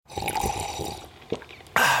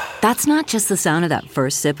That's not just the sound of that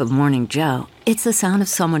first sip of Morning Joe. It's the sound of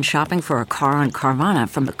someone shopping for a car on Carvana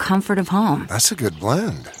from the comfort of home. That's a good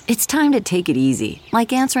blend. It's time to take it easy,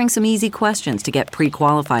 like answering some easy questions to get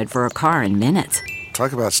pre-qualified for a car in minutes.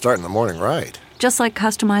 Talk about starting the morning right. Just like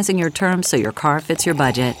customizing your terms so your car fits your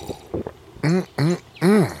budget.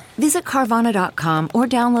 Visit Carvana.com or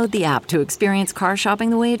download the app to experience car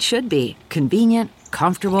shopping the way it should be. Convenient,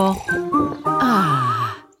 comfortable.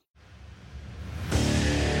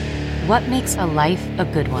 What makes a life a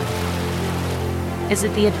good one? Is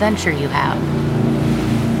it the adventure you have?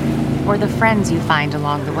 Or the friends you find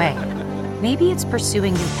along the way? Maybe it's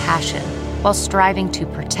pursuing your passion while striving to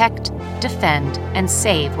protect, defend, and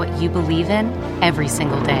save what you believe in every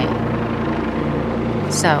single day.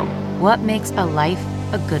 So, what makes a life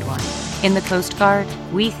a good one? In the Coast Guard,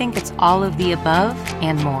 we think it's all of the above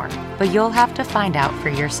and more, but you'll have to find out for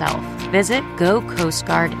yourself. Visit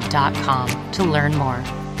gocoastguard.com to learn more.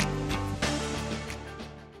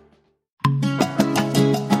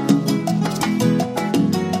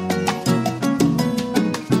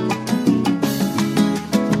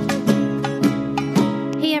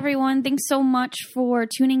 Thanks so much for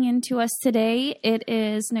tuning in to us today. It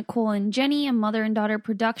is Nicole and Jenny, a mother and daughter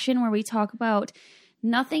production where we talk about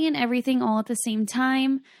nothing and everything all at the same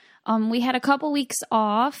time. We had a couple weeks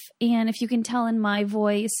off, and if you can tell in my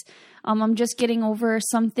voice, I'm just getting over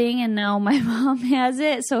something, and now my mom has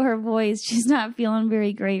it, so her voice, she's not feeling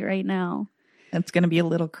very great right now. It's going to be a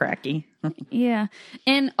little cracky. Yeah.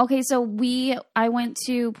 And okay, so I went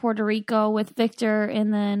to Puerto Rico with Victor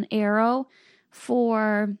and then Arrow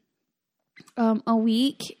for a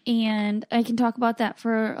week, and I can talk about that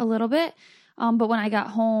for a little bit. But when I got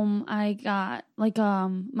home, I got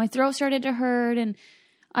my throat started to hurt, and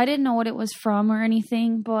I didn't know what it was from or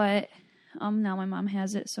anything, but now my mom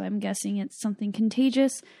has it, so I'm guessing it's something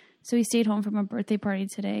contagious. So we stayed home from a birthday party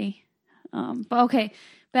today. But okay,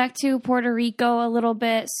 back to Puerto Rico a little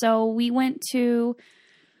bit. So we went to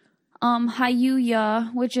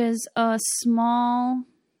Jayuya, which is a small...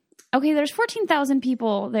 Okay, there's 14,000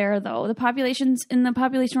 people there, though. The population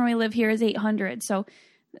where we live here is 800, so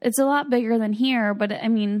it's a lot bigger than here, but I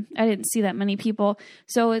mean, I didn't see that many people.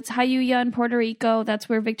 So it's Jayuya in Puerto Rico. That's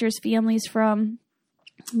where Victor's family's from.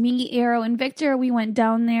 Me, Arrow, and Victor, we went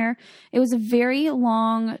down there. It was a very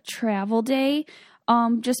long travel day,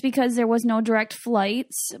 just because there was no direct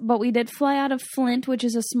flights, but we did fly out of Flint, which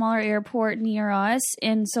is a smaller airport near us,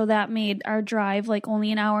 and so that made our drive like only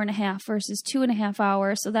an hour and a half versus 2.5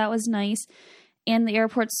 hours, so that was nice. And the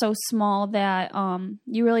airport's so small that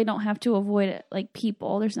you really don't have to avoid it, like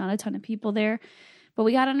people. There's not a ton of people there, but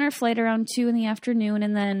we got on our flight around 2 in the afternoon,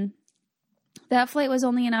 and then that flight was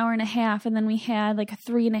only an hour and a half, and then we had like a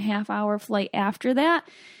 3.5 hour flight after that.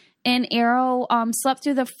 And Arrow slept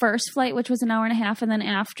through the first flight, which was an hour and a half, and then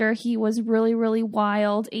after, he was really, really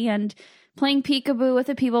wild and playing peekaboo with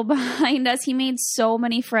the people behind us. He made so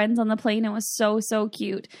many friends on the plane. It was so, so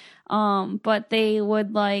cute. But they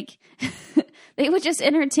would they would just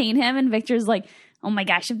entertain him, and Victor's like, oh my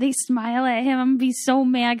gosh, if they smile at him, I'm going to be so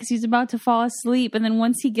mad because he's about to fall asleep. And then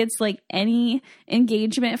once he gets like any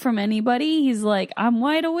engagement from anybody, he's like, I'm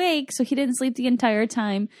wide awake. So he didn't sleep the entire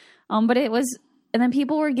time. But it was... And then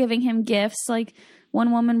people were giving him gifts. Like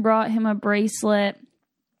one woman brought him a bracelet,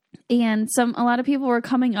 and a lot of people were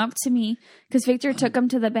coming up to me because Victor took him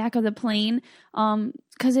to the back of the plane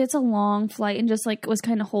because it's a long flight, and just like was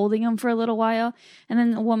kind of holding him for a little while. And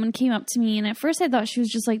then a woman came up to me, and at first I thought she was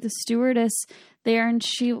just like the stewardess there,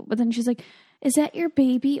 but then she's like, "Is that your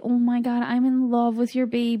baby? Oh my God, I'm in love with your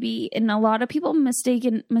baby." And a lot of people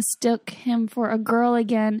mistook him for a girl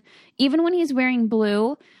again, even when he's wearing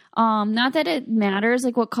blue. Not that it matters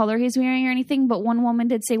like what color he's wearing or anything, but one woman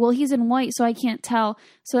did say, well, he's in white, so I can't tell.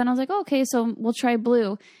 So then I was like, oh, okay, so we'll try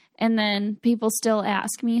blue. And then people still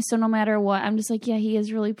ask me. So no matter what, I'm just like, yeah, he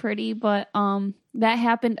is really pretty. But, that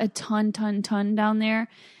happened a ton down there.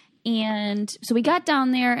 And so we got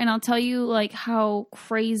down there, and I'll tell you like how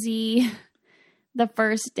crazy the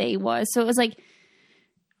first day was. So it was like,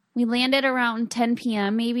 we landed around 10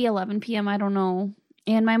 p.m., maybe 11 p.m., I don't know.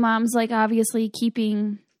 And my mom's like obviously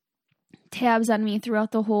keeping tabs on me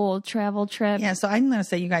throughout the whole travel trip. Yeah, so I'm going to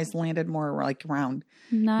say you guys landed more like around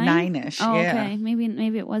 9-ish. Oh, yeah. Okay,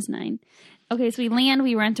 maybe it was 9. Okay, so we land,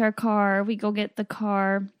 we rent our car, we go get the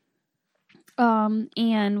car,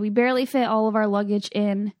 and we barely fit all of our luggage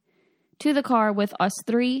in to the car with us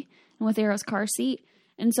 3 and with Arrow's car seat.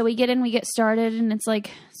 And so we get in, we get started, and it's like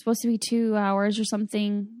supposed to be 2 hours or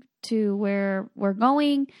something to where we're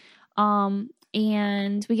going.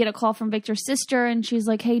 And we get a call from Victor's sister, and she's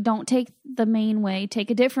like, hey, don't take the main way, take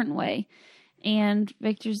a different way. And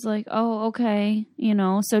Victor's like, oh, okay, you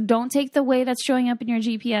know, so don't take the way that's showing up in your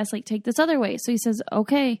GPS, like take this other way. So he says,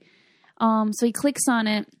 okay. So he clicks on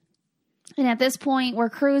it. And at this point, we're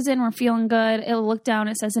cruising, we're feeling good. It'll look down,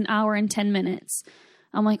 it says 1 hour and 10 minutes.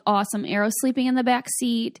 I'm like, awesome. Arrow's sleeping in the back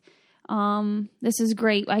seat. This is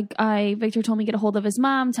great. Victor told me to get a hold of his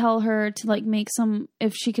mom, tell her to like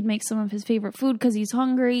if she could make some of his favorite food because he's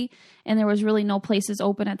hungry. And there was really no places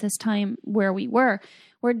open at this time where we were.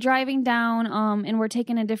 We're driving down, and we're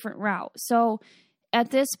taking a different route. So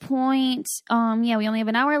at this point, we only have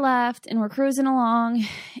 1 hour left and we're cruising along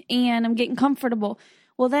and I'm getting comfortable.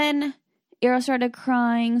 Well, then Arrow started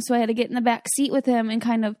crying. So I had to get in the back seat with him and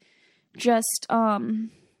kind of just,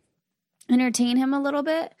 entertain him a little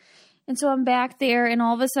bit. And so I'm back there and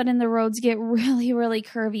all of a sudden the roads get really, really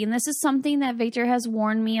curvy. And this is something that Victor has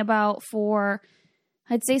warned me about for,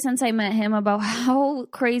 I'd say since I met him, about how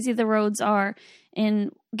crazy the roads are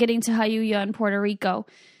in getting to Hayuya in Puerto Rico.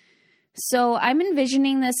 So I'm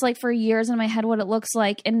envisioning this like for years in my head, what it looks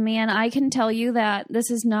like. And man, I can tell you that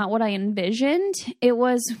this is not what I envisioned. It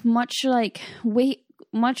was much like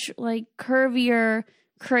curvier,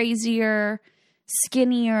 crazier,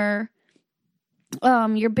 skinnier.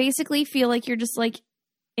 You basically feel like you're just like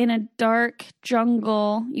in a dark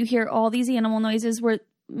jungle. You hear all these animal noises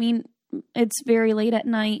it's very late at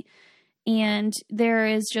night and there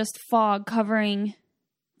is just fog covering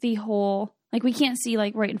the whole, like we can't see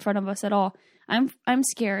like right in front of us at all. I'm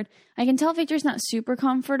scared. I can tell Victor's not super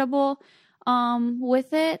comfortable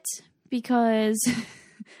with it because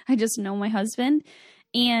I just know my husband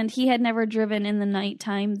and he had never driven in the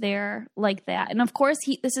nighttime there like that. And of course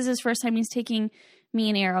this is his first time he's taking me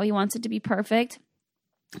and Arrow. He wants it to be perfect.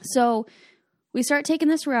 So we start taking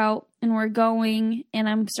this route and we're going and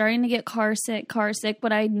I'm starting to get car sick,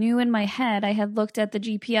 but I knew in my head, I had looked at the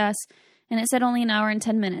GPS and it said only 1 hour and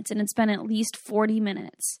 10 minutes and it's been at least 40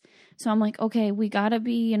 minutes. So I'm like, okay, we gotta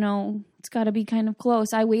be, it's gotta be kind of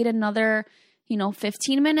close. I wait another,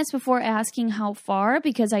 15 minutes before asking how far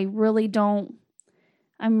because I'm really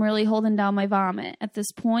holding down my vomit at this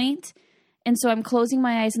point. And so I'm closing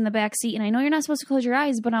my eyes in the back seat. And I know you're not supposed to close your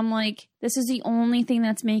eyes, but I'm like, this is the only thing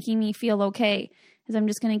that's making me feel okay is I'm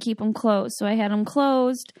just going to keep them closed. So I had them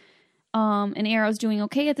closed. And Arrow's doing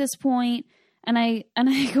okay at this point. And I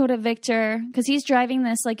go to Victor because he's driving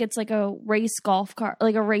this like it's like a race golf car,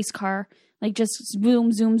 like a race car, like just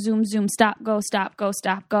zoom, zoom, zoom, zoom, stop, go, stop, go,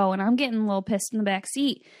 stop, go. And I'm getting a little pissed in the back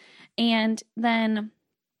seat. And then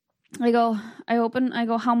I go,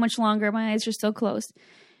 how much longer? My eyes are still closed.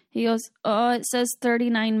 He goes, oh, it says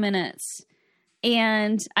 39 minutes.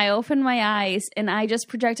 And I opened my eyes and I just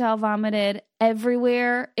projectile vomited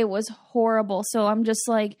everywhere. It was horrible. So I'm just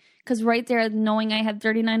like, because right there, knowing I had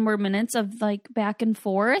 39 more minutes of like back and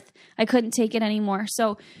forth, I couldn't take it anymore.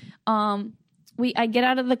 So I get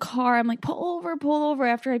out of the car. I'm like, pull over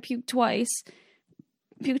after I puked twice.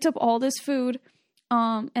 Puked up all this food.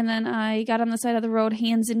 And then I got on the side of the road,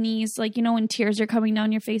 hands and knees, like, when tears are coming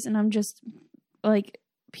down your face and I'm just like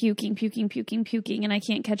puking, and I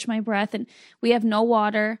can't catch my breath. And we have no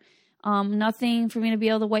water, nothing for me to be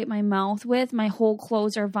able to wipe my mouth with. My whole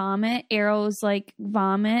clothes are vomit. Arrow's like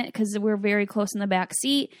vomit because we're very close in the back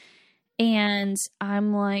seat. And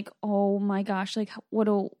I'm like, oh my gosh, like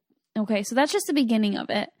okay. So that's just the beginning of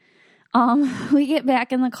it. We get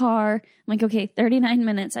back in the car. I'm like, okay, 39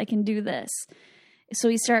 minutes. I can do this. So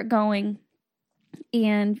we start going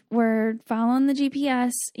and we're following the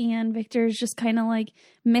GPS and Victor's just kind of like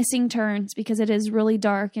missing turns because it is really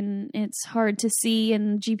dark and it's hard to see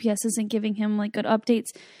and GPS isn't giving him like good updates.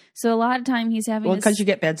 So a lot of time he's having because you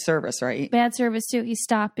get bad service, right? Bad service too. He's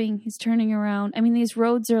stopping, he's turning around. I mean, these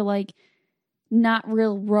roads are like not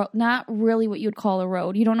really what you'd call a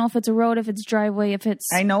road. You don't know if it's a road, if it's driveway, if it's...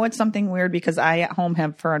 I know it's something weird because I at home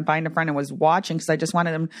have Find a Friend and was watching because I just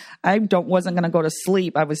wanted him. Wasn't going to go to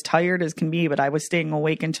sleep. I was tired as can be, but I was staying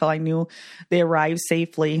awake until I knew they arrived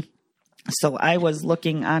safely. So I was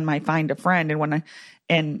looking on my Find a Friend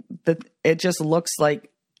it just looks like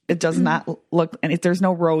it does not look, and there's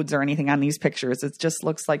no roads or anything on these pictures. It just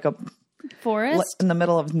looks like a forest in the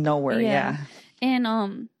middle of nowhere. Yeah.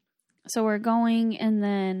 And, so we're going and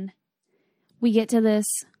then we get to this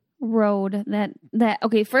road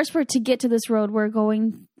okay, first to get to this road, we're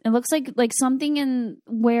going, it looks like something in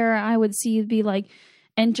where I would see it'd be like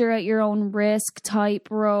enter at your own risk type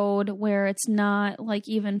road where it's not like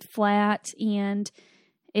even flat and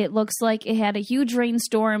it looks like it had a huge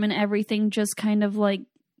rainstorm and everything just kind of like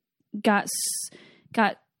got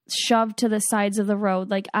shoved to the sides of the road.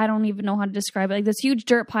 Like, I don't even know how to describe it. Like this huge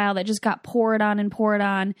dirt pile that just got poured on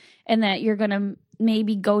and that you're going to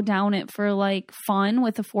maybe go down it for like fun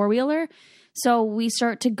with a four-wheeler. So we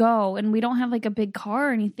start to go, and we don't have like a big car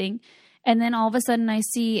or anything. And then all of a sudden I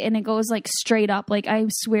see, and it goes like straight up, like I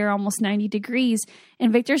swear almost 90 degrees.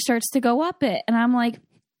 And Victor starts to go up it. And I'm like,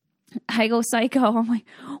 I go psycho. I'm like,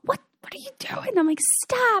 what are you doing? I'm like,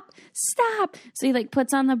 stop. So he like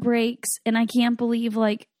puts on the brakes, and I can't believe,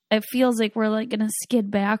 like, it feels like we're like going to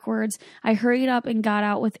skid backwards. I hurried up and got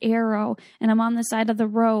out with Arrow, and I'm on the side of the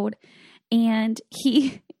road, and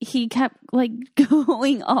he kept like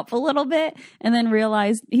going up a little bit, and then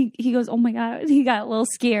realized he goes, oh my God, he got a little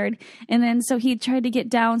scared. And then so he tried to get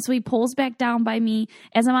down. So he pulls back down by me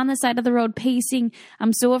as I'm on the side of the road pacing.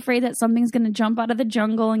 I'm so afraid that something's going to jump out of the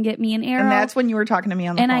jungle and get me an Arrow. And that's when you were talking to me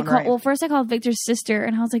on the phone, right? Well, first I called Victor's sister,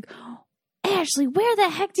 and I was like, Ashley, where the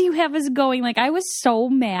heck do you have us going? Like, I was so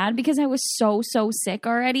mad because I was so sick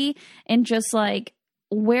already, and just like,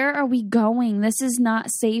 where are we going? This is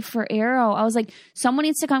not safe for Arrow. I was like, someone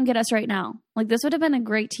needs to come get us right now. Like, this would have been a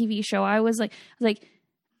great TV show. I was like,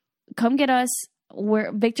 come get us.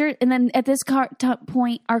 Where Victor, and then at this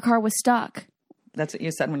point, our car was stuck. That's what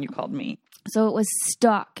you said when you called me. So it was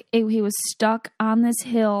stuck. He was stuck on this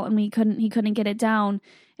hill, and he couldn't get it down.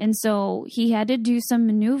 And so he had to do some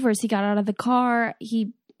maneuvers. He got out of the car.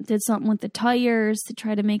 He did something with the tires to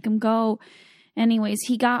try to make him go. Anyways,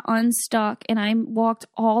 he got unstuck, and I walked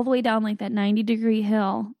all the way down like that 90-degree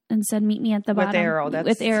hill and said, meet me at the bottom.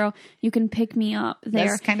 With Arrow. You can pick me up there.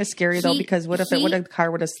 That's kind of scary, though, because what if the car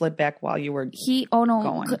would have slid back while you were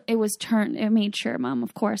going? It was turned. It made sure, Mom,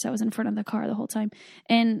 of course, I was in front of the car the whole time.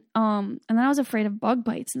 And then I was afraid of bug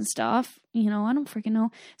bites and stuff. You know, I don't freaking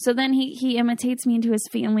know. So then he imitates me into his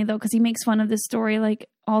family, though, because he makes fun of this story, like,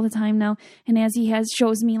 all the time now. And as he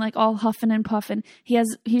shows me like all huffing and puffing,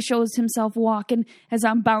 he shows himself walking as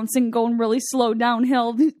I'm bouncing, going really slow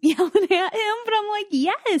downhill, yelling at him. But I'm like,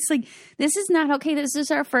 yes, like, this is not okay. This is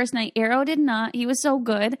our first night. Arrow did not. He was so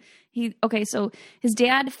good. So his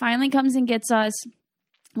dad finally comes and gets us.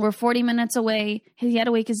 We're 40 minutes away. He had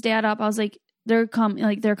to wake his dad up. I was like, they're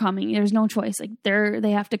coming. There's no choice. Like,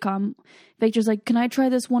 they have to come. Victor's like, can I try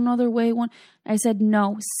this one other way? I said,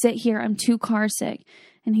 no, sit here. I'm too car sick.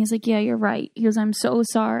 And he's like, yeah, you're right. He goes, I'm so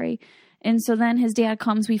sorry. And so then his dad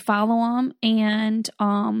comes, we follow him, and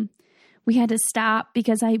we had to stop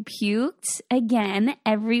because I puked again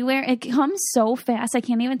everywhere. It comes so fast. I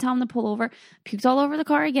can't even tell him to pull over. Puked all over the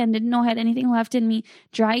car again. Didn't know I had anything left in me.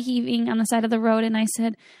 Dry heaving on the side of the road. And I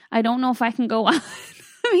said, I don't know if I can go on.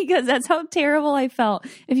 Because that's how terrible I felt.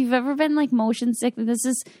 If you've ever been like motion sick,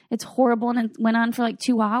 it's horrible. And it went on for like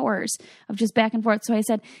 2 hours of just back and forth. So I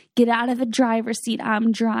said, get out of the driver's seat.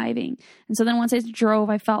 I'm driving. And so then once I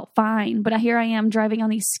drove, I felt fine. But here I am driving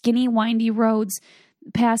on these skinny, windy roads,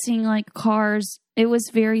 passing like cars. It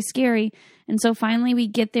was very scary. And so finally we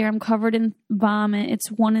get there. I'm covered in vomit.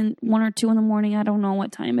 It's 1 or 2 in the morning. I don't know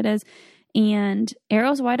what time it is. And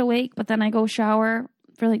Arrow's wide awake, but then I go shower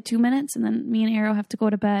for like 2 minutes, and then me and Arrow have to go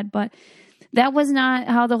to bed. But that was not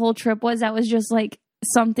how the whole trip was. That was just like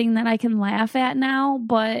something that I can laugh at now,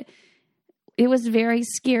 but it was very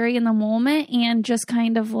scary in the moment, and just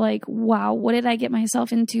kind of like, wow, what did I get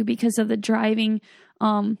myself into because of the driving?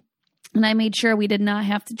 And I made sure we did not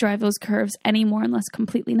have to drive those curves anymore unless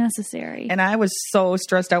completely necessary. And I was so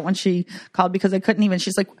stressed out when she called because I couldn't even.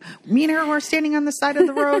 She's like, me and her were standing on the side of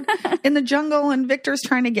the road in the jungle, and Victor's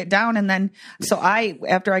trying to get down. And then,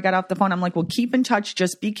 after I got off the phone, I'm like, well, keep in touch.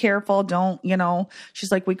 Just be careful. Don't,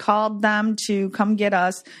 she's like, we called them to come get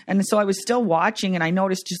us. And so I was still watching, and I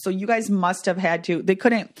noticed, so you guys must have had to, they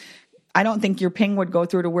couldn't. I don't think your ping would go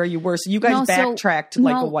through to where you were. So you guys backtracked a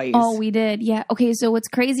ways. Oh, we did. Yeah. Okay. So what's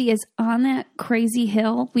crazy is on that crazy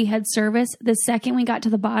hill, we had service. The second we got to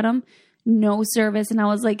the bottom, no service. And I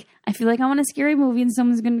was like, I feel like I'm in a scary movie and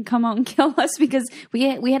someone's going to come out and kill us, because we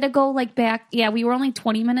had to go like back. Yeah. We were only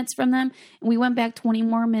 20 minutes from them, and we went back 20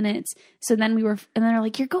 more minutes. So then and then they're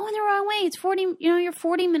like, you're going the wrong way. It's 40, you're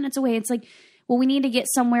 40 minutes away. It's like, well, we need to get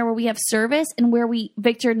somewhere where we have service and where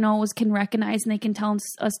Victor knows, can recognize, and they can tell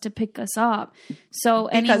us to pick us up. So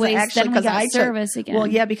anyways, then we got service again. Well,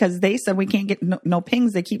 yeah, because they said we can't get no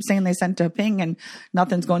pings. They keep saying they sent a ping and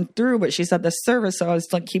nothing's going through, but she said the service. So I was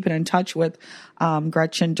like keeping in touch with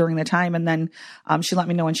Gretchen during the time. And then she let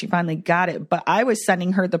me know when she finally got it. But I was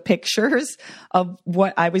sending her the pictures of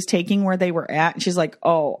what I was taking where they were at. And she's like,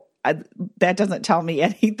 oh, that doesn't tell me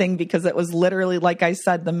anything, because it was literally, like I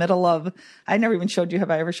said, the middle of, I never even showed you.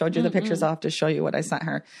 Have I ever showed you the pictures? I'll have to show you what I sent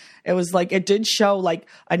her. It was like, it did show like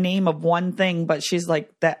a name of one thing, but she's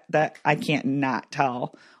like, that I can't not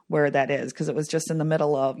tell where that is, because it was just in the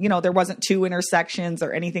middle of, there wasn't 2 intersections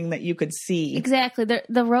or anything that you could see. Exactly.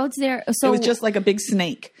 The roads there. So it was just like a big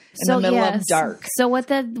snake in the middle of dark. So what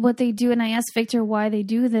they do, and I asked Victor why they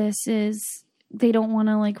do this, is they don't want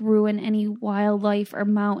to like ruin any wildlife or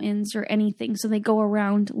mountains or anything. So they go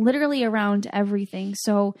literally around everything.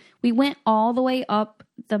 So we went all the way up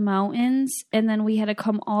the mountains and then we had to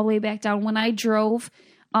come all the way back down. When I drove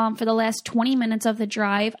for the last 20 minutes of the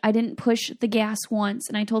drive, I didn't push the gas once.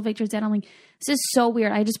 And I told Victor's dad, I'm like, this is so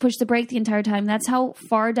weird. I just pushed the brake the entire time. That's how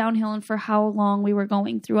far downhill and for how long we were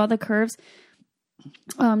going through all the curves.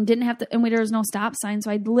 Didn't have to, and there was no stop sign. So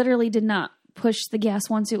I literally did not push the gas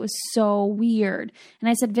once. It was so weird. And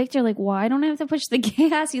I said, Victor, like, why don't I have to push the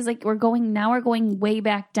gas? He's like, we're going way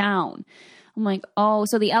back down. I'm like, oh,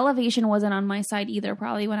 so the elevation wasn't on my side either,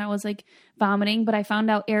 probably when I was like vomiting, but I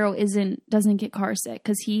found out Arrow doesn't get car sick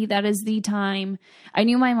because that is the time. I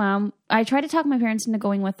knew my mom, I tried to talk my parents into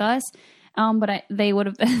going with us. But they would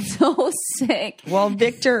have been so sick. Well,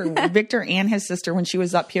 Victor and his sister, when she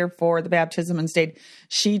was up here for the baptism and stayed,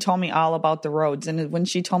 she told me all about the roads. And when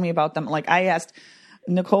she told me about them, like I asked,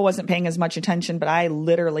 Nicole wasn't paying as much attention, but I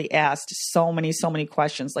literally asked so many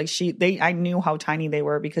questions. Like I knew how tiny they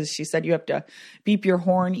were because she said you have to beep your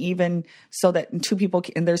horn even so that two people,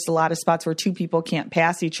 and there's a lot of spots where two people can't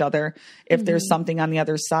pass each other if there's something on the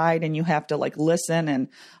other side and you have to like listen. And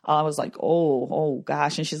I was like, oh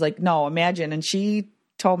gosh. And she's like, no, imagine. And she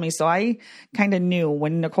told me. So I kind of knew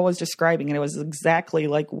when Nicole was describing it, it was exactly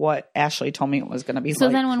like what Ashley told me it was going to be. So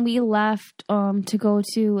then when we left to go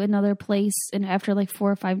to another place, and after like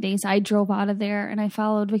 4 or 5 days, I drove out of there and I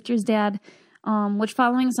followed Victor's dad, which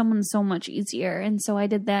following someone is so much easier. And so I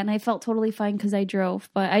did that and I felt totally fine because I drove.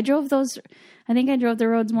 But I drove the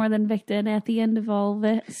roads more than Vic did at the end of all of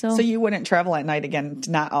it. So you wouldn't travel at night again,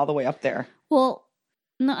 not all the way up there? Well,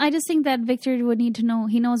 no, I just think that Victor would need to know.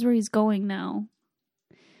 He knows where he's going now.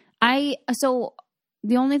 So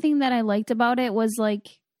the only thing that I liked about it was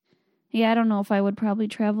like, I don't know if I would probably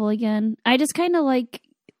travel again. I just kind of liked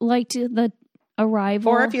the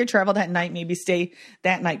arrival. Or if you traveled at night, maybe stay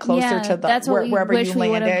that night closer to wherever you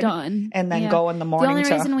landed and then go in the morning. The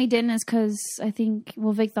only reason we didn't is because I think,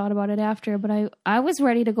 Vic thought about it after, but I was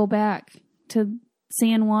ready to go back to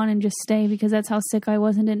San Juan and just stay because that's how sick I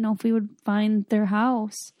was and didn't know if we would find their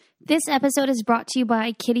house. This episode is brought to you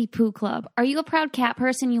by Kitty Poo Club. Are you a proud cat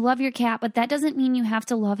person? You love your cat, but that doesn't mean you have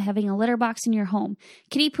to love having a litter box in your home.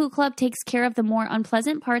 Kitty Poo Club takes care of the more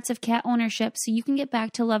unpleasant parts of cat ownership so you can get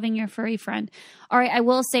back to loving your furry friend. All right, I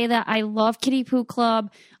will say that I love Kitty Poo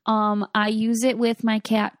Club. I use it with my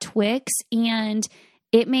cat Twix, and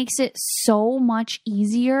it makes it so much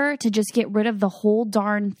easier to just get rid of the whole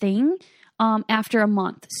darn thing. After a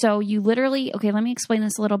month. So you literally, okay, let me explain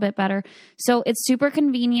this a little bit better. So it's super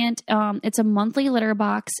convenient. It's a monthly litter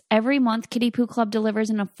box. Every month, Kitty Poo Club delivers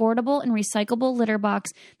an affordable and recyclable litter box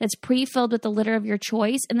that's pre-filled with the litter of your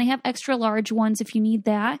choice. And they have extra large ones if you need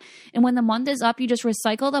that. And when the month is up, you just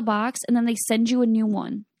recycle the box and then they send you a new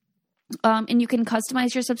one. And you can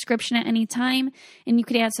customize your subscription at any time, and you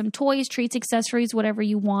could add some toys, treats, accessories, whatever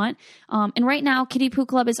you want. And right now, Kitty Poo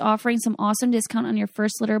Club is offering some awesome discount on your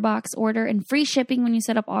first litter box order and free shipping when you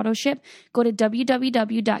set up auto ship. Go to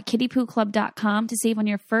www.kittypooclub.com to save on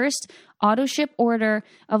your first auto ship order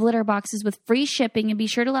of litter boxes with free shipping, and be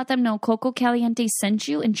sure to let them know Coco Caliente sent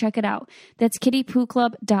you and check it out. That's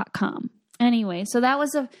kittypooclub.com. Anyway, so that was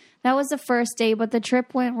the first day, but the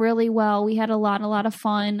trip went really well. We had a lot of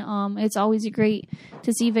fun. It's always great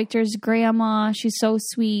to see Victor's grandma. She's so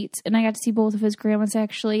sweet. And I got to see both of his grandmas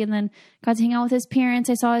actually, and then got to hang out with his parents.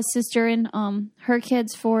 I saw his sister and her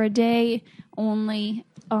kids for a day only.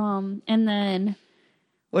 And then,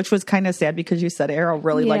 which was kind of sad because you said Arrow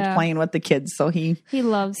really liked playing with the kids. So he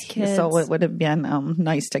loves kids. So it would have been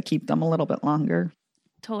nice to keep them a little bit longer.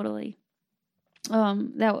 Totally.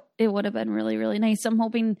 That it would have been really, really nice. I'm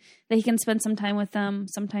hoping that he can spend some time with them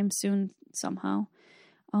sometime soon somehow.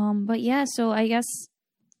 But yeah, so I guess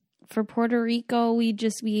for Puerto Rico, we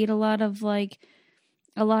ate a lot of, we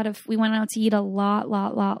went out to eat a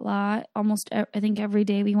lot. Almost, I think every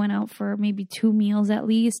day we went out for maybe 2 meals at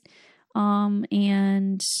least.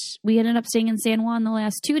 And we ended up staying in San Juan the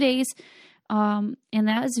last 2 days. And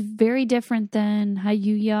that is very different than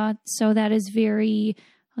Jayuya. So that is very,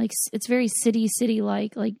 it's very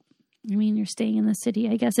city-like. You're staying in the city,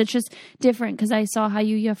 I guess. It's just different because I saw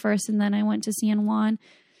Jayuya first and then I went to San Juan.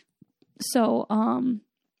 So,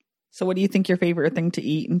 So what do you think your favorite thing to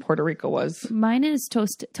eat in Puerto Rico was? Mine is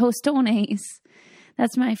tostones.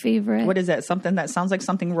 That's my favorite. What is that? Something that sounds like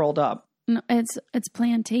something rolled up. No, it's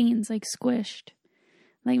plantains, squished,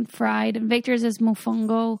 fried. And Victor's is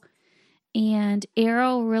mofongo. And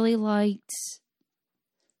Arrow really liked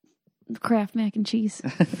Kraft mac and cheese.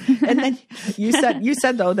 And then you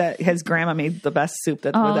said though that his grandma made the best soup.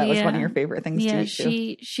 That was one of your favorite things to eat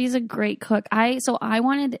too. She's a great cook. I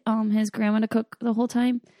wanted his grandma to cook the whole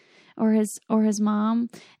time, or his mom,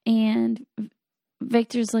 and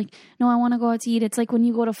Victor's like, no, I want to go out to eat. It's like when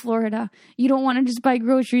you go to Florida, you don't want to just buy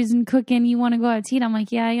groceries and cook in. You want to go out to eat. I'm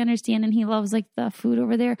like, yeah, I understand. And he loves like the food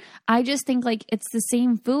over there. I just think like it's the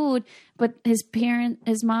same food, but his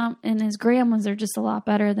mom and his grandmas are just a lot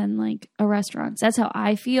better than like a restaurant. That's how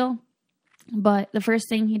I feel. But the first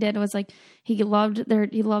thing he did was like, he loves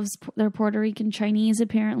their Puerto Rican Chinese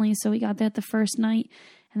apparently. So we got that the first night.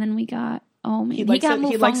 And then we got, he likes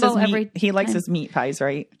his meat pies,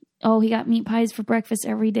 right? Oh, he got meat pies for breakfast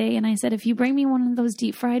every day. And I said, if you bring me one of those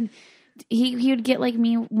deep fried, he would get like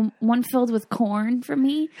me one filled with corn for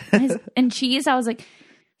me and cheese. I was like,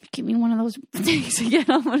 give me one of those things again.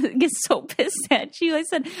 I'm going to get so pissed at you. I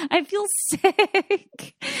said, I feel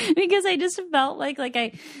sick because I just felt like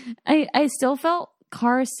I still felt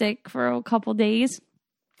car sick for a couple days.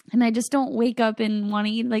 And I just don't wake up and want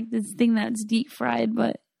to eat like this thing that's deep fried,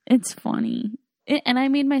 but it's funny. And I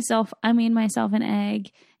made myself an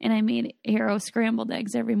egg, and I made Arrow scrambled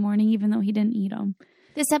eggs every morning, even though he didn't eat them.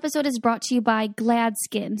 This episode is brought to you by Glad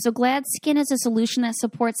Skin. So Glad Skin is a solution that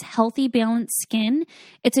supports healthy, balanced skin.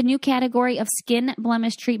 It's a new category of skin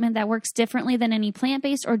blemish treatment that works differently than any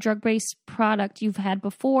plant-based or drug-based product you've had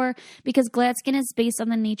before, because Glad Skin is based on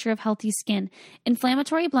the nature of healthy skin.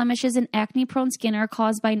 Inflammatory blemishes and acne-prone skin are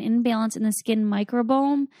caused by an imbalance in the skin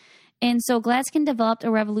microbiome. And so GladSkin developed a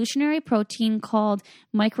revolutionary protein called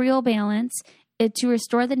Microbalance to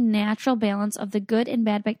restore the natural balance of the good and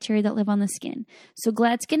bad bacteria that live on the skin. So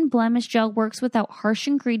GladSkin Blemish Gel works without harsh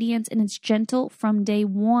ingredients, and it's gentle from day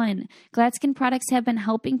one. GladSkin products have been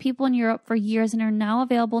helping people in Europe for years and are now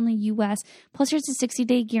available in the U.S. Plus, there's a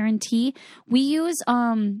 60-day guarantee. We use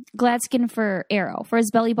GladSkin for Arrow. For his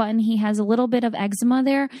belly button, he has a little bit of eczema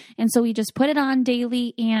there, and so we just put it on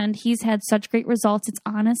daily, and he's had such great results. It's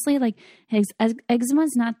honestly like his eczema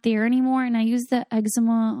is not there anymore, and I use the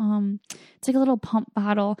eczema it's like a little pump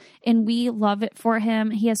bottle, and we love it for him.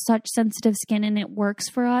 He has such sensitive skin, and it works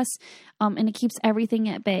for us, and it keeps everything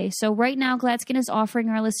at bay. So right now, GladSkin is offering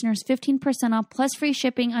our listeners 15% off plus free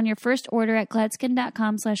shipping on your first order at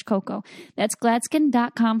gladskin.com/Coco. That's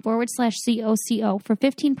gladskin.com/COCO for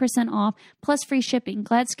 15% off plus free shipping.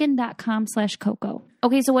 Gladskin.com/Coco.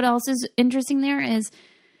 Okay, so what else is interesting there is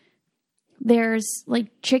there's like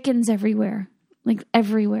chickens everywhere. Like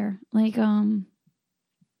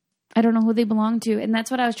I don't know who they belong to. And that's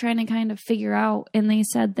what I was trying to kind of figure out. And they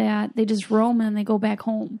said that they just roam and they go back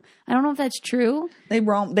home. I don't know if that's true. They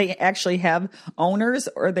roam. They actually have owners,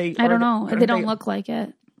 or they... I don't know. They don't look like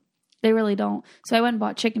it. They really don't. So I went and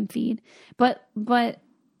bought chicken feed. But I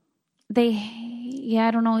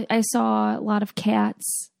don't know. I saw a lot of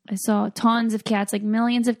cats. I saw tons of cats, like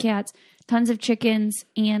millions of cats, tons of chickens.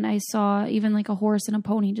 And I saw even like a horse and a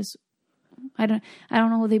pony just... I don't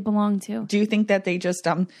know who they belong to. Do you think that they just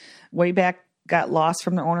way back got lost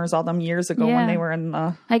from their owners all them years ago when they were in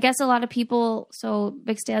the... I guess a lot of people, so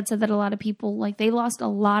Vic's dad said that a lot of people, like they lost a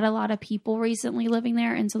lot of people recently living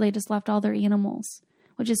there, and so they just left all their animals,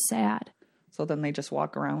 which is sad. So then they just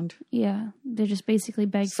walk around? Yeah, they just basically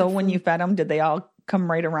beg So when you fed them, did they all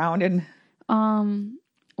come right around and... or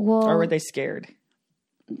were they scared?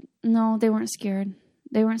 No, they weren't scared.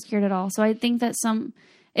 They weren't scared at all. So I think that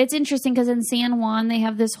it's interesting because in San Juan, they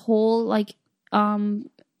have this whole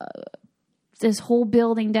this whole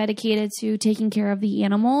building dedicated to taking care of the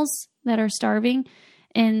animals that are starving.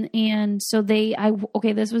 And so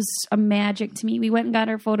this was a magic to me. We went and got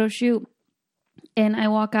our photo shoot, and I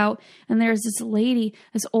walk out and there's this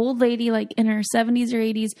old lady, like in her 70s or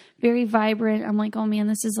 80s, very vibrant. I'm like, oh man,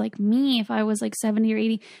 this is like me if I was like 70 or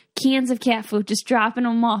 80, cans of cat food, just dropping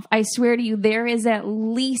them off. I swear to you, there is at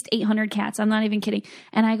least 800 cats. I'm not even kidding.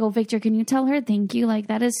 And I go, Victor, can you tell her thank you? Like,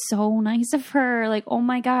 that is so nice of her. Like, oh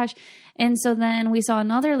my gosh. And so then we saw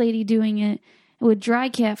another lady doing it with dry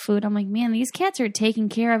cat food. I'm like, man, these cats are taken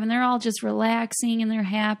care of, and they're all just relaxing and they're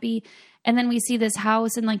happy. And then we see this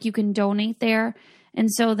house, and like you can donate there.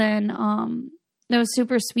 And so then that was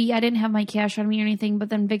super sweet. I didn't have my cash on me or anything, but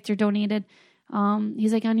then Victor donated.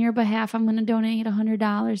 He's like, on your behalf, I'm going to donate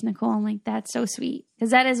 $100, Nicole. I'm like, that's so sweet.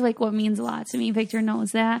 Because that is like what means a lot to me. Victor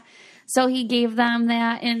knows that. So he gave them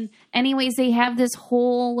that. And anyways, they have this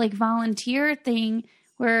whole like volunteer thing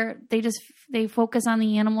where they focus on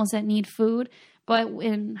the animals that need food. But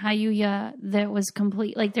in Hayuya, that was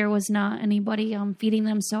complete. Like there was not anybody feeding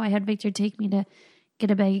them. So I had Victor take me to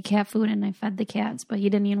get a bag of cat food, and I fed the cats. But he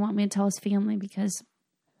didn't even want me to tell his family because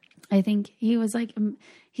I think he was like,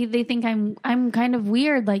 they think I'm kind of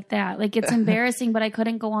weird like that. Like it's embarrassing, but I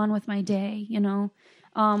couldn't go on with my day, you know?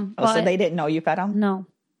 So they didn't know you fed them? No.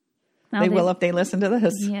 They will if they listen to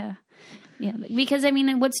this. Yeah. Yeah. Because I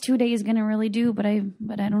mean, what's 2 days going to really do? But I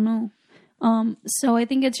don't know. So I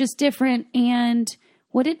think it's just different. And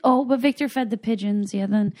but Victor fed the pigeons. Yeah.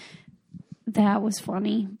 Then that was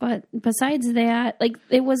funny. But besides that, like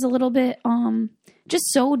it was a little bit,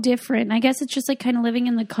 just so different. I guess it's just like kind of living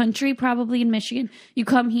in the country, probably in Michigan. You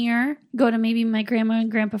come here, go to maybe my grandma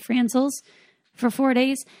and grandpa Franzel's for 4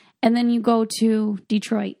 days, and then you go to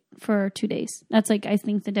Detroit for 2 days. That's like, I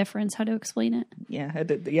think the difference, how to explain it. Yeah.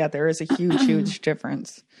 There is a huge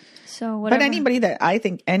difference. So whatever. But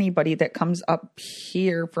anybody that comes up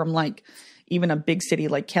here from like even a big city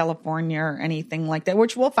like California or anything like that,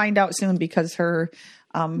 which we'll find out soon because her,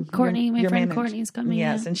 Courtney, my friend Courtney's coming.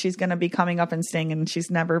 Yes. Yeah. And she's going to be coming up and staying, and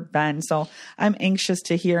she's never been. So I'm anxious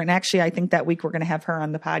to hear. And actually, I think that week we're going to have her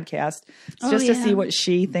on the podcast to see what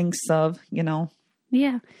she thinks of, you know.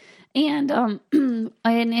 Yeah. And, and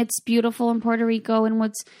it's beautiful in Puerto Rico,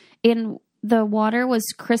 and the water was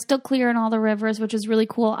crystal clear in all the rivers, which was really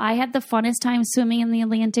cool. I had the funnest time swimming in the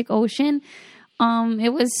Atlantic Ocean.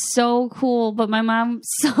 It was so cool, but my mom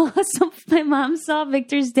saw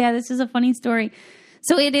Victor's dad. This is a funny story.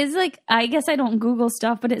 So it is like, I guess I don't Google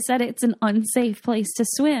stuff, but it said it's an unsafe place to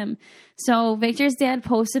swim. So Victor's dad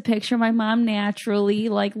posts a picture. My mom naturally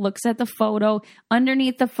like looks at the photo.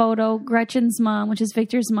 Underneath the photo, Gretchen's mom, which is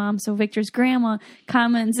Victor's mom, so Victor's grandma,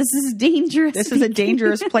 comments, "This is dangerous. This is a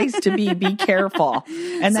dangerous place to be. Be careful."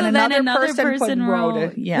 And then another person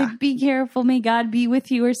wrote, "Yeah, like, be careful. May God be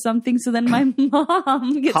with you," or something. So then my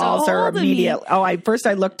mom calls her immediately.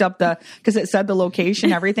 I looked up because it said the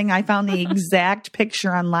location, everything. I found the exact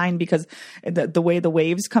picture online because the way the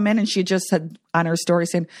waves come in, and she just said on her story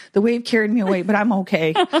saying the wave carried me away, but I'm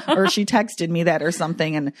okay. Or she texted me that or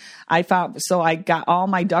something. And I got all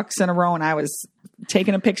my ducks in a row, and I was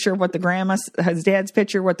taking a picture of what his dad's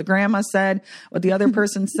picture, what the grandma said, what the other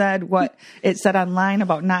person said, what it said online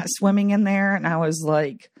about not swimming in there. And I was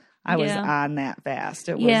like, I was on that fast.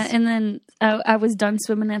 And then I was done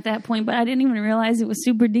swimming at that point, but I didn't even realize it was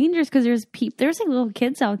super dangerous because there's like little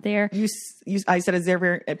kids out there. I said, is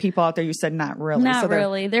there people out there? You said not really. Not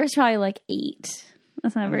really. There's probably like 8.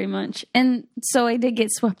 That's not very much. And so I did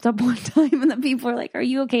get swept up one time, and the people were like, "Are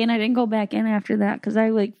you okay?" And I didn't go back in after that because I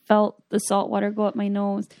like felt the salt water go up my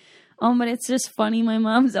nose. But it's just funny. My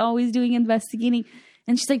mom's always doing investigating.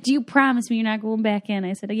 And she's like, "Do you promise me you're not going back in?"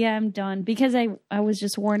 I said, "Yeah, I'm done." Because I was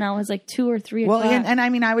just worn out. It was like 2 or 3 o'clock. Well, and I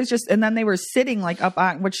mean, I was just, and then they were sitting like up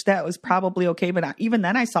on, which that was probably okay. But even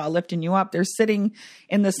then I saw it lifting you up. They're sitting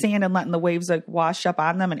in the sand and letting the waves like wash up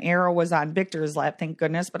on them. And Arrow was on Victor's lap, thank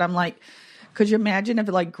goodness. But I'm like, could you imagine if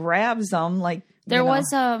it like grabs them? Like there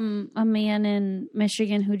was a man in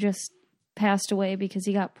Michigan who just passed away because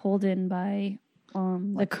he got pulled in by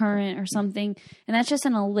the current or something, and that's just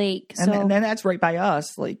in a lake. So and then that's right by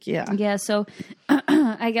us. Like yeah. So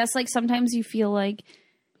I guess like sometimes you feel like,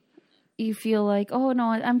 oh no,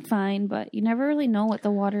 I'm fine, but you never really know what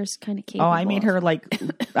the water's kind of capable. Oh, I made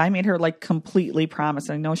her like completely promise.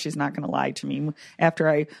 I know she's not going to lie to me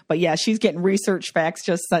but yeah, she's getting research facts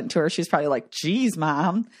just sent to her. She's probably like, "Geez,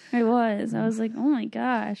 Mom." I was like, oh my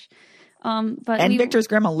gosh. Victor's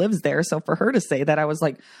grandma lives there, so for her to say that, I was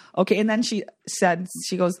like, okay. And then she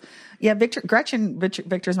goes, "Yeah,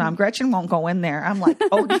 Victor's mom, Gretchen won't go in there." I'm like,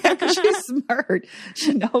 "Oh yeah, because she's smart.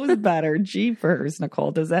 She knows better." Jeepers,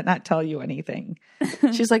 Nicole, does that not tell you anything?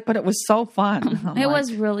 She's like, "But it was so fun." It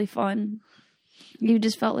was really fun. You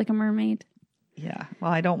just felt like a mermaid. Yeah.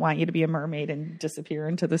 Well, I don't want you to be a mermaid and disappear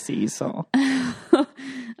into the sea. So.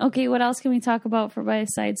 Okay, what else can we talk about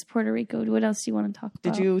besides Puerto Rico? What else do you want to talk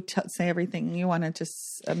about? Did you say everything you wanted to?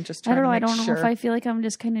 I'm just trying I don't know. To I don't know if I feel like I'm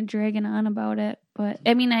just kind of dragging on about it. But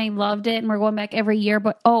I mean, I loved it, and we're going back every year.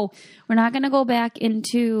 But we're not going to go back in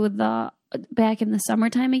the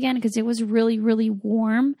summertime again because it was really, really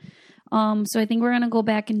warm. So I think we're going to go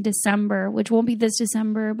back in December, which won't be this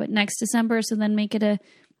December, but next December. So then make it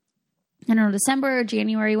December or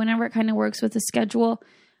January, whenever it kind of works with the schedule.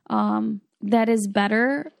 That is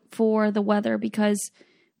better for the weather because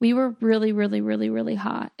we were really, really, really, really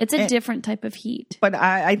hot. It's a different type of heat. But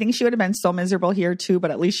I think she would have been so miserable here too, but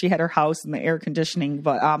at least she had her house and the air conditioning.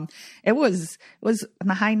 But it was in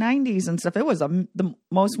the high 90s and stuff. It was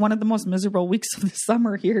one of the most miserable weeks of the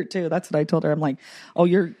summer here too. That's what I told her. I'm like, "Oh,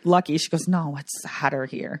 you're lucky." She goes, "No, it's hotter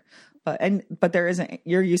here." But there isn't,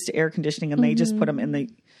 you're used to air conditioning and they just put them in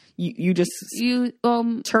You just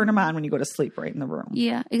turn them on when you go to sleep right in the room.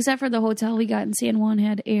 Yeah, except for the hotel we got in San Juan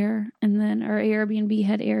had air, and then our Airbnb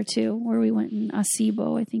had air too, where we went in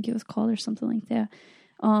Acebo, I think it was called, or something like that.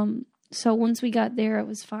 So once we got there, it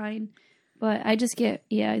was fine. But I just get,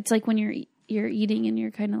 it's like when you're eating and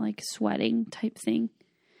you're kind of like sweating type thing.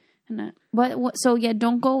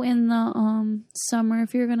 Don't go in the summer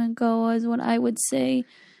if you're gonna go, is what I would say.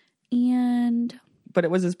 But it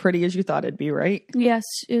was as pretty as you thought it'd be, right? Yes,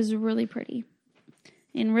 it was really pretty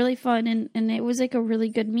and really fun, and it was like a really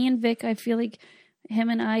good. Me and Vic, I feel like him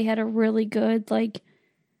and I had a really good, like,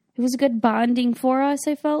 it was good bonding for us.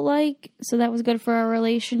 I felt like, so that was good for our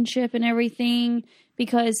relationship and everything,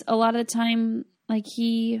 because a lot of the time, like,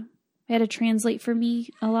 he had to translate for me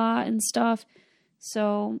a lot and stuff.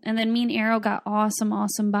 So, and then me and Arrow got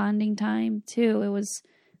awesome bonding time too. It was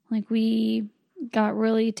like we got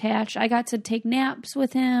really attached. I got to take naps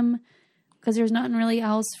with him because there's nothing really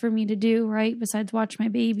else for me to do, right, besides watch my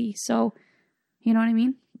baby. So, you know what I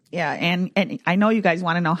mean? Yeah, and I know you guys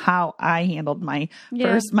want to know how I handled my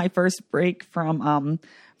first break from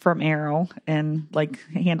Arrow, and like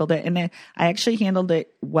handled it. And I actually handled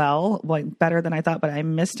it well, like better than I thought, but I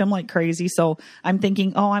missed him like crazy. So I'm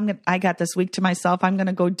thinking, I got this week to myself. I'm going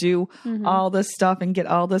to go do all this stuff and get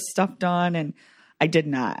all this stuff done. And I did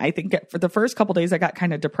not. I think for the first couple of days, I got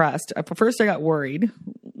kind of depressed. First, I got worried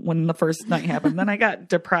when the first night happened. Then I got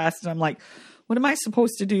depressed, and I'm like, what am I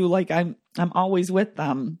supposed to do? Like, I'm always with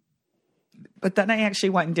them. But then I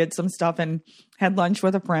actually went and did some stuff and had lunch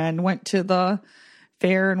with a friend, went to the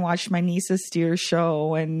fair and watched my niece's steer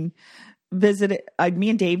show and visited.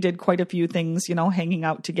 Me and Dave did quite a few things, hanging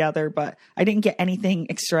out together, but I didn't get anything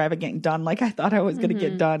extravagant done like I thought I was going to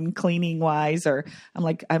get done cleaning wise. Or I'm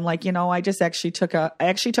like, I just actually took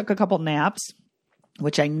a couple naps,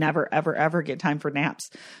 which I never, ever, ever get time for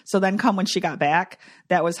naps. So then when she got back,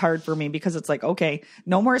 that was hard for me because it's like, okay,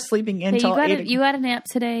 no more sleeping until 8. You got a nap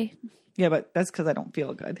today. Yeah, but that's because I don't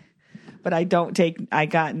feel good. But I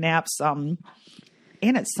got naps, and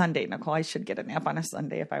it's Sunday, Nicole. I should get a nap on a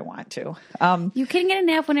Sunday if I want to. You can get a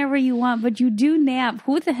nap whenever you want, but you do nap.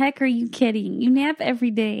 Who the heck are you kidding? You nap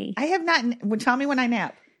every day. I have not. Tell me when I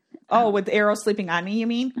nap. Oh, with Arrow sleeping on me, you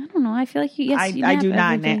mean? I don't know. I feel like you nap I do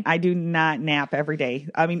not every day. I do not nap every day.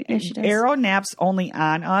 I mean, Yeah, she does. Arrow naps only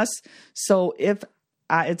on us. So if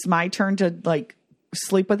it's my turn to like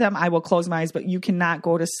sleep with them, I will close my eyes, but you cannot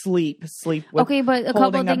go to sleep with okay, but a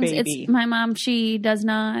couple of things. baby. It's my mom. She does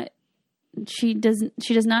not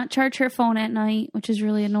charge her phone at night, which is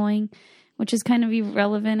really annoying, which is kind of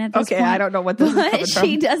irrelevant at this point. I don't know what this but is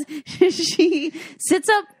coming she from. does. She sits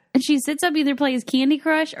up. She sits up, either plays Candy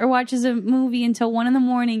Crush or watches a movie until 1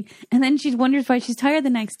 a.m, and then she wonders why she's tired the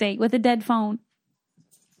next day with a dead phone.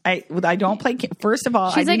 I don't play. First of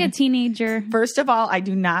all, she's like a teenager. First of all, I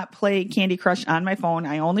do not play Candy Crush on my phone.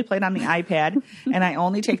 I only play it on the iPad, and I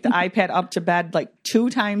only take the iPad up to bed like 2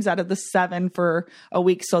 times out of the 7 for a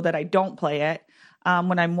week so that I don't play it.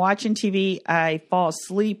 When I'm watching TV, I fall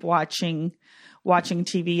asleep watching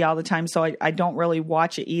TV all the time. So I don't really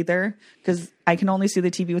watch it either because I can only see the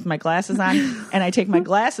TV with my glasses on, and I take my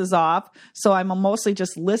glasses off. So I'm mostly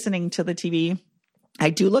just listening to the TV. I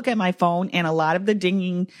do look at my phone, and a lot of the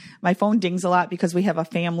dinging, my phone dings a lot because we have a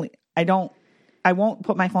family. I won't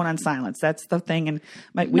put my phone on silence. That's the thing. And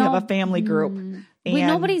we have a family group. And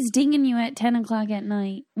nobody's dinging you at 10 o'clock at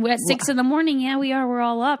night. At 6 in the morning, yeah, we are. We're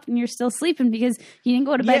all up, and you're still sleeping because you didn't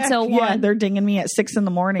go to bed till 1. Yeah, they're dinging me at 6 in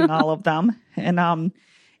the morning, all of them. And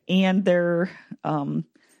they're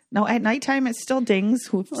no, at nighttime it still dings.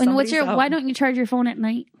 And why don't you charge your phone at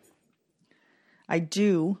night? I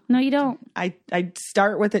do. No, you don't. I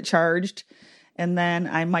start with it charged, and then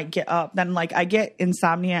I might get up. Then I get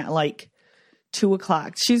insomnia at like 2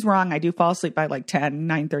 o'clock. She's wrong. I do fall asleep by like 10,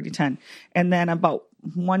 9:30, 10. And then about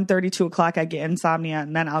 1:30, 2 o'clock, I get insomnia,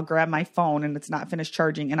 and then I'll grab my phone and it's not finished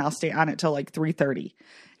charging, and I'll stay on it till like 3:30.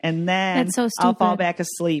 And then that's so stupid. I'll fall back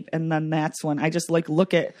asleep. And then that's when I just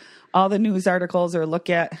look at all the news articles or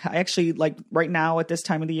I actually right now at this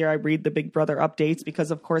time of the year, I read the Big Brother updates because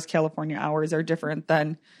of course, California hours are different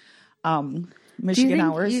than Michigan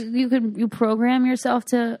hours. You program yourself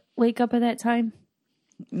to wake up at that time?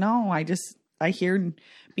 No, I hear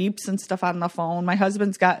beeps and stuff on the phone. My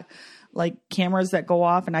husband's got cameras that go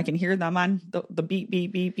off, and I can hear them on the beep,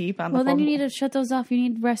 beep, beep, beep on the phone. Well, then you need to shut those off. You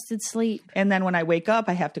need rested sleep. And then when I wake up,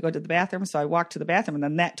 I have to go to the bathroom. So I walk to the bathroom, and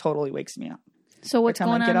then that totally wakes me up. So what's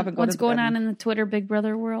going on? What's going on in the Twitter Big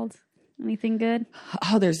Brother world? Anything good?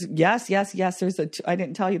 Oh, yes. I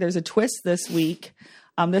didn't tell you there's a twist this week.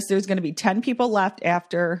 There's going to be 10 people left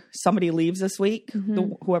after somebody leaves this week,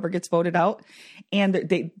 whoever gets voted out.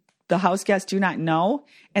 And the house guests do not know,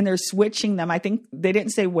 and they're switching them. I think they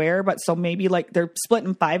didn't say where, but so maybe like they're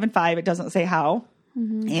splitting 5 and 5. It doesn't say how.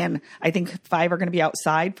 And I think 5 are going to be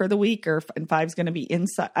outside for the week, and 5's going to be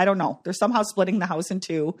inside. I don't know. They're somehow splitting the house in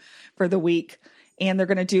 2 for the week, and they're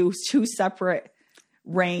going to do 2 separate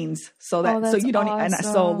reigns. So that so you don't awesome. And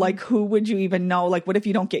so like who would you even know? Like what if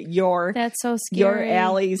you don't get your that's so scary. Your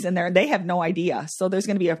alleys in there? They have no idea. So there's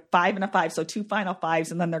going to be a 5 and a 5, so 2 final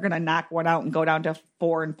 5s, and then they're going to knock one out and go down to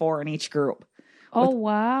 4 and 4 in each group.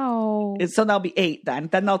 Wow. So there'll be 8 then.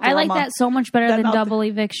 Then they'll throw I like them that up. so much better than double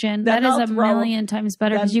eviction. That is a million times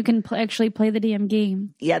better because you can actually play the damn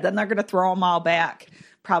game. Yeah, then they're going to throw them all back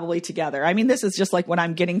probably together. I mean, this is just like what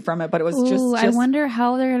I'm getting from it, but it was just I wonder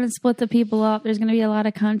how they're going to split the people up. There's going to be a lot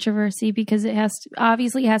of controversy because it has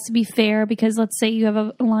to be fair, because let's say you have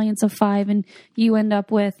an alliance of 5 and you end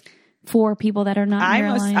up with 4 people that are not in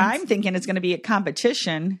your alliance. I'm thinking it's going to be a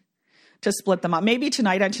competition to split them up. Maybe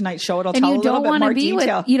tonight on tonight's show it'll and tell a little bit more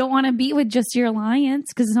detail. You don't want to be with just your alliance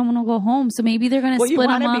because someone will go home. So maybe they're going to split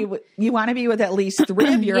them up. You want to be with at least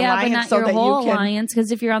 3 of your alliance, but not so your that whole you can alliance.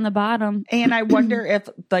 Because if you're on the bottom, and I wonder if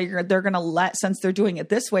they're going to let, since they're doing it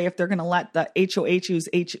this way, if they're going to let the HOH who's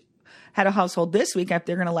head of household this week, if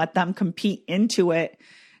they're going to let them compete into it.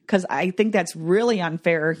 Because I think that's really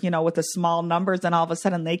unfair, with the small numbers, and all of a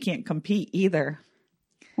sudden they can't compete either.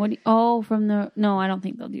 No, I don't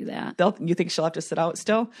think they'll do that. You think she'll have to sit out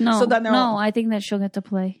still? No, so then I think that she'll get to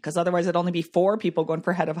play. Because otherwise it'd only be 4 people going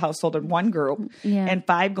for head of household in one group, and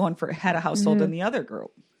 5 going for head of household in the other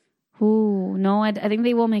group. Ooh, no, I think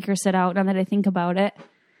they will make her sit out now that I think about it.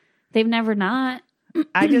 They've never not.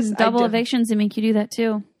 Double evictions, they make you do that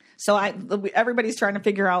too. So everybody's trying to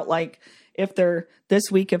figure out like if they're this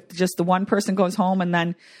week, if just the one person goes home and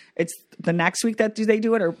then it's the next week that they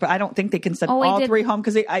do it, or but I don't think they can send all 3 home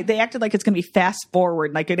because they acted like it's going to be fast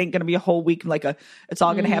forward, like it ain't going to be a whole week, it's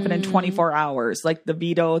all going to happen in 24 hours, like the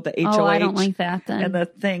veto, the HOH. Oh, I don't like that then. And the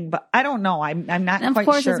thing, but I don't know. I'm not and quite sure. Of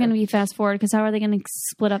course it's going to be fast forward because how are they going to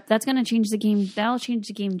split up? That's going to change the game. That'll change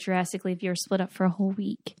the game drastically if you're split up for a whole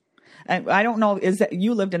week. I don't know. Is that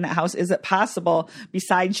you lived in that house? Is it possible,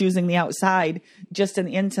 besides using the outside, just in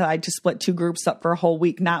the inside, to split 2 groups up for a whole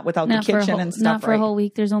week, not without the kitchen and stuff? Not for a whole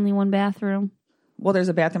week. There's only 1 bathroom. Well, there's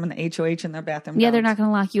a bathroom in the HOH and their bathroom. Yeah, they're not going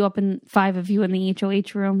to lock you up in 5 of you in the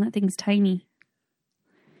HOH room. That thing's tiny.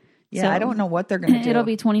 Yeah, so, I don't know what they're going to do. It'll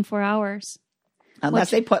be 24 hours. Unless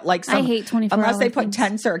they put I hate 24 hours. Unless they put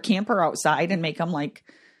tents or a camper outside and make them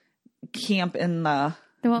camp in the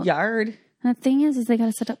yard. The thing is they got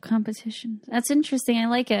to set up competition. That's interesting. I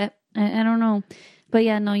like it. I don't know. But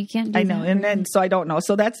yeah, no, you can't do that. I know. And then, so I don't know.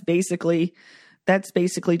 So that's basically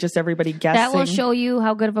just everybody guessing. That will show you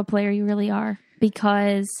how good of a player you really are,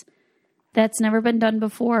 because that's never been done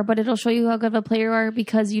before. But it'll show you how good of a player you are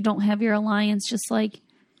because you don't have your alliance just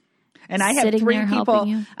and I have 3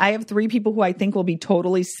 people. I have 3 people who I think will be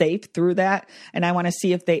totally safe through that. And I want to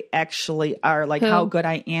see if they actually are, how good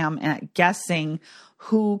I am at guessing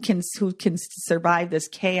who can survive this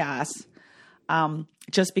chaos,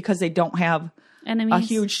 just because they don't have enemies, a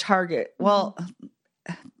huge target. Well,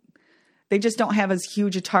 they just don't have as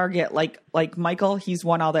huge a target like Michael. He's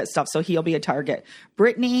won all that stuff, so he'll be a target.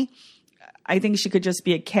 Brittany, I think she could just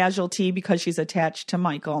be a casualty because she's attached to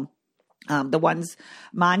Michael.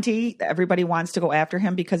 Monty, everybody wants to go after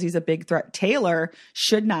him because he's a big threat. Taylor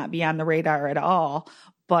should not be on the radar at all,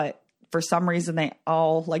 but for some reason they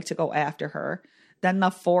all like to go after her. Then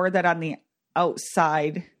the 4 that on the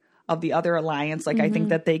outside of the other alliance, I think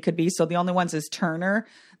that they could be. So the only ones is Turner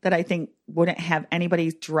that I think wouldn't have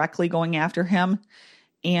anybody directly going after him.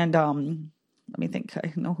 And let me think.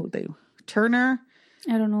 I know who Turner.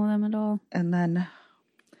 I don't know them at all. And then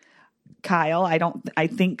Kyle. I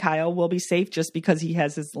think Kyle will be safe just because he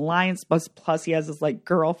has his alliance, plus he has his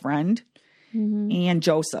girlfriend, and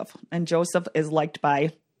Joseph. And Joseph is liked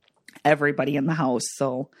by everybody in the house.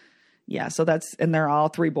 So yeah, so and they're all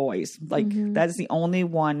 3 boys. That's the only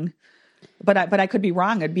one. But I could be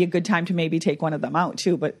wrong. It'd be a good time to maybe take one of them out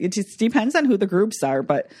too. But it just depends on who the groups are.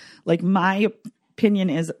 But my opinion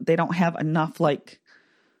is they don't have enough.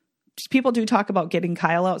 People do talk about getting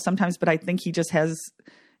Kyle out sometimes, but I think he just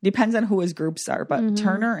depends on who his groups are. But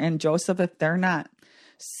Turner and Joseph, if they're not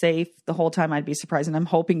safe the whole time, I'd be surprised. And I'm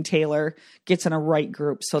hoping Taylor gets in a right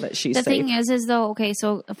group so that she's safe. The thing is though, okay,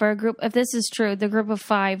 so for a group, if this is true, the group of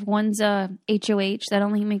 5, one's a HOH that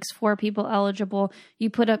only makes 4 people eligible.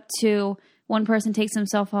 You put up 2, one person takes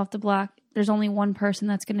himself off the block. There's only 1 person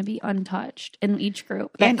that's going to be untouched in each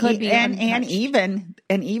group. That could be untouched.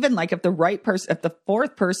 And even if the right person, if the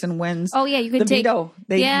 4th person wins, oh yeah, you could take veto.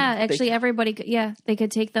 Everybody could, they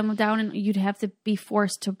could take them down, and you'd have to be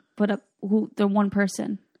forced to put up the one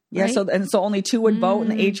person. Yeah. Right? So only 2 would vote,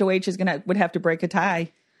 and the HOH would have to break a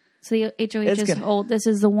tie. So the HOH is old. This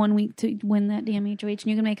is the 1 week to win that damn HOH, and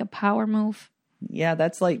you can make a power move. Yeah,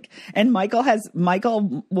 that's like, and Michael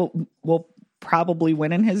will probably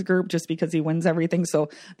win in his group just because he wins everything. So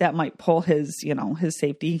that might pull his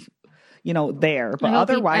safety, there. But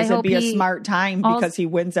otherwise, it'd be a smart time because he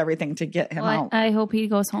wins everything to get him out. I hope he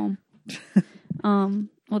goes home.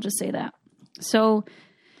 We'll just say that. So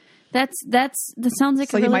that sounds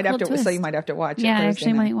like a really cool twist. So you might have to watch it. Yeah, I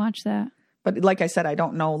actually might watch that. But like I said, I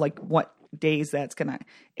don't know like what days that's going to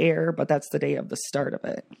air, but that's the day of the start of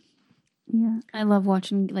it. Yeah. I love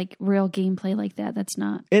watching like real gameplay like that.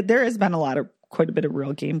 There has been quite a bit of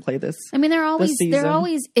real gameplay this season. there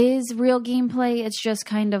always is real gameplay. It's just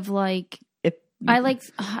kind of like,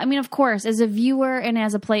 of course, as a viewer and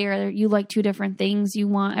as a player, you like 2 different things. You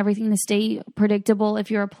want everything to stay predictable if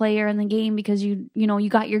you're a player in the game because you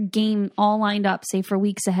got your game all lined up, say for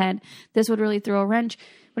weeks ahead. This would really throw a wrench.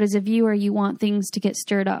 But as a viewer, you want things to get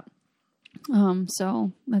stirred up.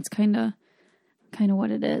 So that's kind of what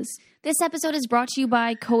it is. This episode is brought to you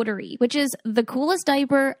by Coterie, which is the coolest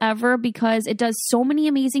diaper ever because it does so many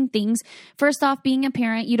amazing things. First off, being a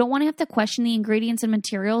parent, you don't want to have to question the ingredients and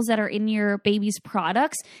materials that are in your baby's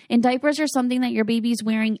products. And diapers are something that your baby's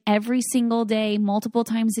wearing every single day, multiple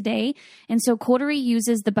times a day. And so Coterie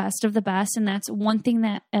uses the best of the best. And that's one thing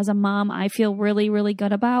that as a mom, I feel really, really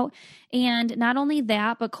good about. And not only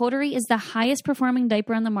that, but Coterie is the highest performing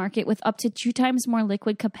diaper on the market with up to 2 times more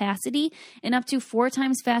liquid capacity and up to 4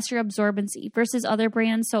 times faster absorbency versus other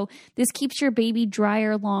brands. So this keeps your baby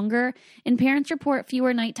drier longer. And parents report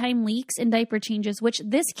fewer nighttime leaks and diaper changes, which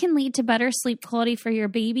this can lead to better sleep quality for your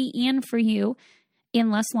baby and for you.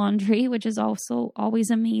 And less laundry, which is also always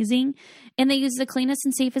amazing. And they use the cleanest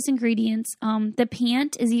and safest ingredients. The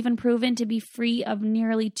pant is even proven to be free of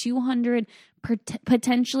nearly 200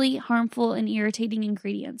 potentially harmful and irritating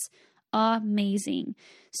ingredients. Amazing.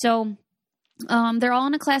 So they're all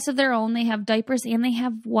in a class of their own. They have diapers and they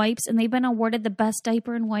have wipes, and they've been awarded the best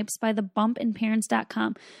diaper and wipes by the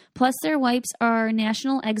bumpandparents.com. Plus, their wipes are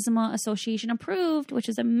National Eczema Association approved, which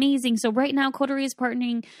is amazing. So right now, Coterie is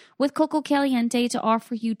partnering with Coco Caliente to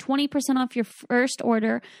offer you 20% off your first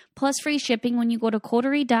order, plus free shipping when you go to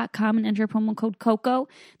Coterie.com and enter promo code COCO.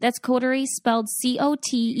 That's Coterie spelled COTERIE.com.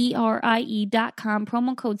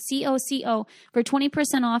 Promo code COCO for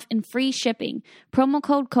 20% off and free shipping. Promo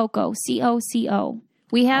code COCO, COCO.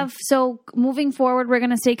 We have, so moving forward, we're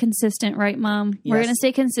going to stay consistent, right, Mom? Yes. We're going to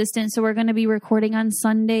stay consistent. So we're going to be recording on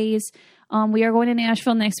Sundays. We are going to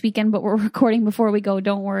Nashville next weekend, but we're recording before we go.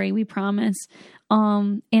 Don't worry. We promise.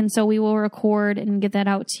 And so we will record and get that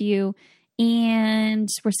out to you. And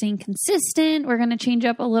we're staying consistent. We're going to change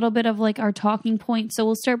up a little bit of like our talking points. So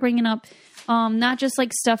we'll start bringing up not just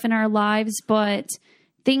like stuff in our lives, but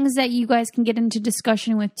things that you guys can get into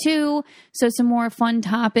discussion with too. So some more fun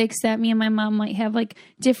topics that me and my mom might have like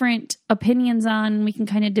different opinions on. We can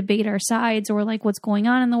kind of debate our sides or like what's going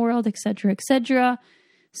on in the world, et cetera, et cetera.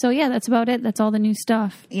 So yeah, that's about it. That's all the new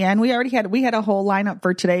stuff. Yeah, and we had a whole lineup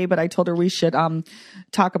for today, but I told her we should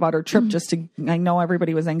talk about our trip I know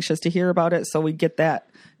everybody was anxious to hear about it, so we get that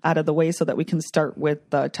out of the way so that we can start with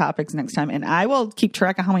the topics next time. And I will keep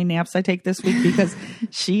track of how many naps I take this week because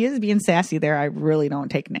she is being sassy there. I really don't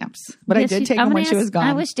take naps, but yes, I did take them when she was gone.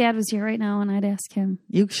 I wish Dad was here right now and I'd ask him.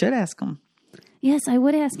 You should ask him. Yes, I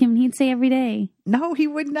would ask him. He'd say every day. No, he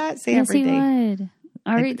would not say every day. Yes, he would.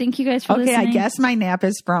 All right. Thank you guys for listening. Okay. I guess my nap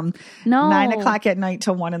is from 9 o'clock at night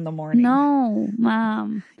till 1 a.m. No,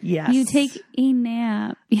 Mom. Yes. You take a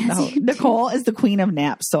nap. Yes, no, Nicole is the queen of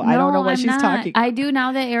naps, so I don't know what she's talking. I do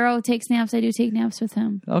now that Arrow takes naps. I do take naps with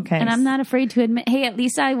him. Okay. And I'm not afraid to admit, hey, at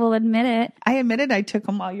least I will admit it. I admitted I took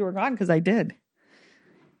them while you were gone because I did.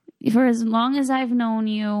 For as long as I've known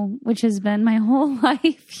you, which has been my whole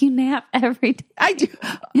life, you nap every day. I do.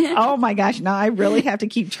 Oh my gosh. Now I really have to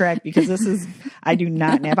keep track because I do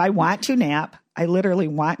not nap. I want to nap. I literally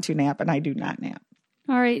want to nap and I do not nap.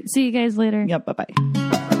 All right. See you guys later. Yep. Bye-bye.